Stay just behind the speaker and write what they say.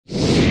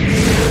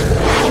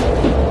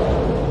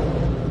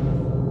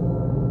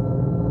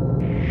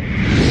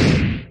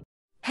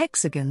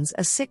Hexagons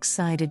are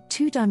six-sided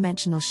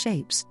two-dimensional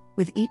shapes,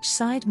 with each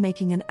side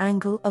making an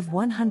angle of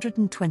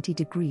 120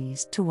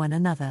 degrees to one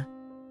another.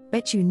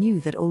 Bet you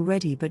knew that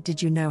already, but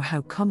did you know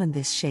how common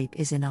this shape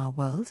is in our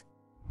world?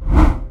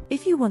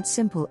 If you want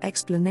simple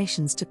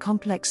explanations to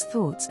complex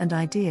thoughts and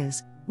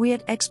ideas, we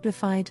at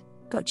Explified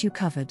got you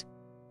covered.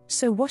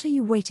 So what are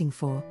you waiting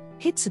for?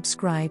 Hit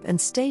subscribe and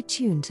stay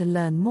tuned to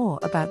learn more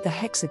about the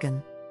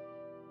hexagon.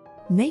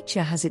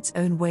 Nature has its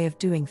own way of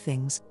doing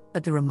things,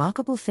 but the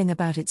remarkable thing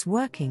about its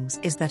workings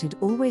is that it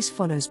always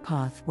follows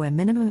path where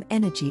minimum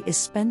energy is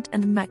spent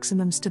and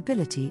maximum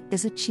stability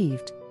is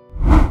achieved.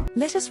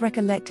 Let us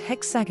recollect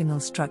hexagonal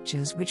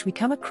structures which we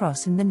come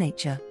across in the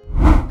nature.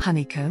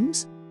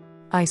 Honeycombs,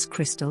 ice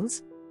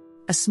crystals,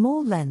 a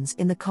small lens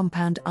in the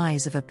compound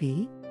eyes of a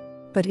bee.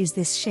 But is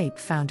this shape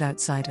found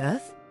outside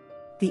Earth?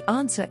 The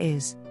answer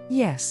is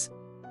yes.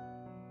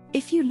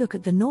 If you look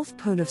at the North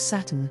Pole of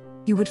Saturn,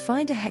 you would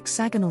find a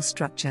hexagonal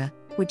structure,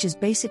 which is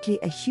basically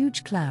a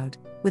huge cloud,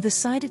 with a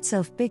side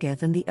itself bigger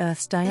than the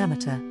Earth's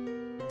diameter.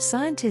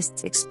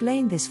 Scientists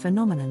explain this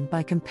phenomenon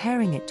by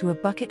comparing it to a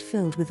bucket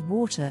filled with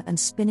water and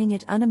spinning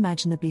it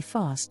unimaginably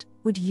fast,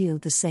 would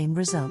yield the same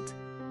result.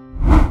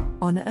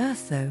 On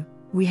Earth, though,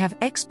 we have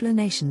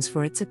explanations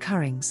for its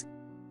occurrings.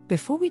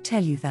 Before we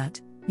tell you that,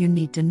 you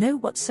need to know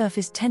what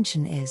surface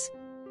tension is.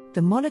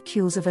 The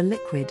molecules of a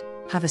liquid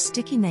have a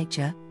sticky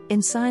nature.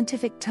 In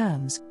scientific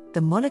terms,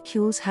 the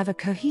molecules have a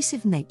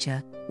cohesive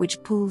nature,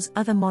 which pulls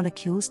other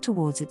molecules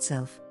towards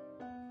itself.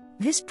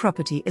 This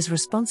property is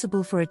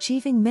responsible for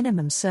achieving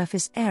minimum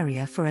surface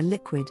area for a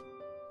liquid.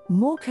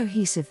 More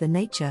cohesive the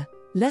nature,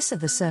 lesser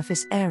the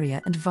surface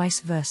area, and vice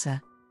versa.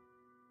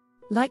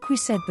 Like we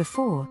said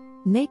before,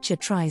 nature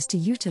tries to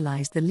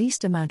utilize the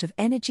least amount of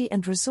energy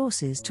and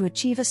resources to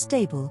achieve a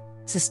stable,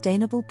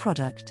 sustainable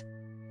product.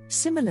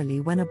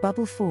 Similarly, when a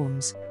bubble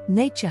forms,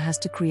 nature has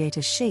to create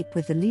a shape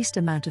with the least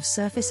amount of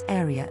surface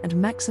area and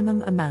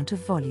maximum amount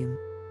of volume.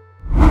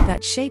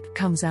 That shape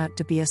comes out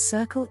to be a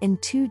circle in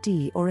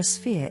 2D or a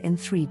sphere in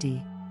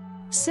 3D.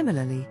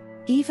 Similarly,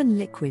 even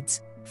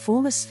liquids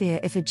form a sphere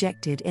if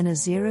ejected in a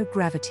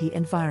zero-gravity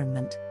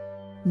environment.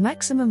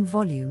 Maximum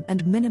volume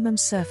and minimum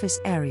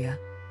surface area.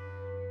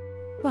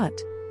 But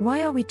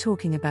why are we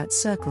talking about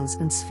circles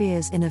and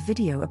spheres in a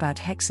video about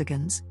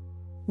hexagons?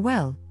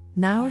 Well,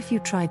 now if you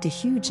tried a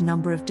huge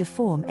number of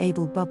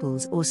deformable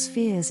bubbles or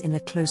spheres in a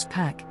close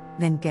pack,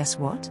 then guess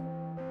what?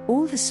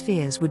 All the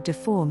spheres would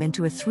deform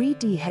into a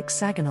 3D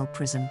hexagonal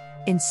prism.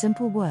 In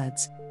simple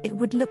words, it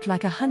would look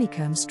like a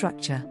honeycomb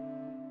structure.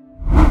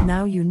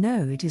 Now you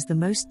know it is the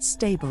most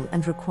stable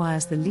and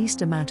requires the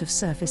least amount of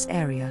surface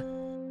area.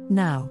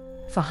 Now,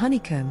 for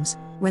honeycombs,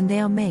 when they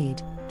are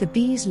made, the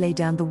bees lay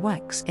down the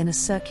wax in a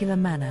circular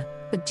manner,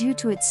 but due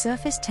to its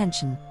surface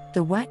tension,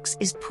 the wax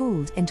is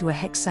pulled into a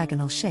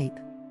hexagonal shape.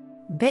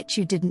 Bet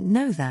you didn't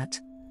know that.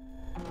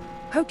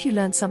 Hope you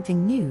learned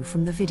something new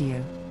from the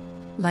video.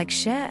 Like,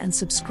 share and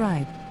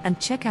subscribe, and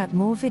check out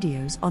more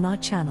videos on our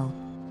channel.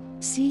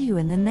 See you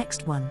in the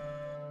next one.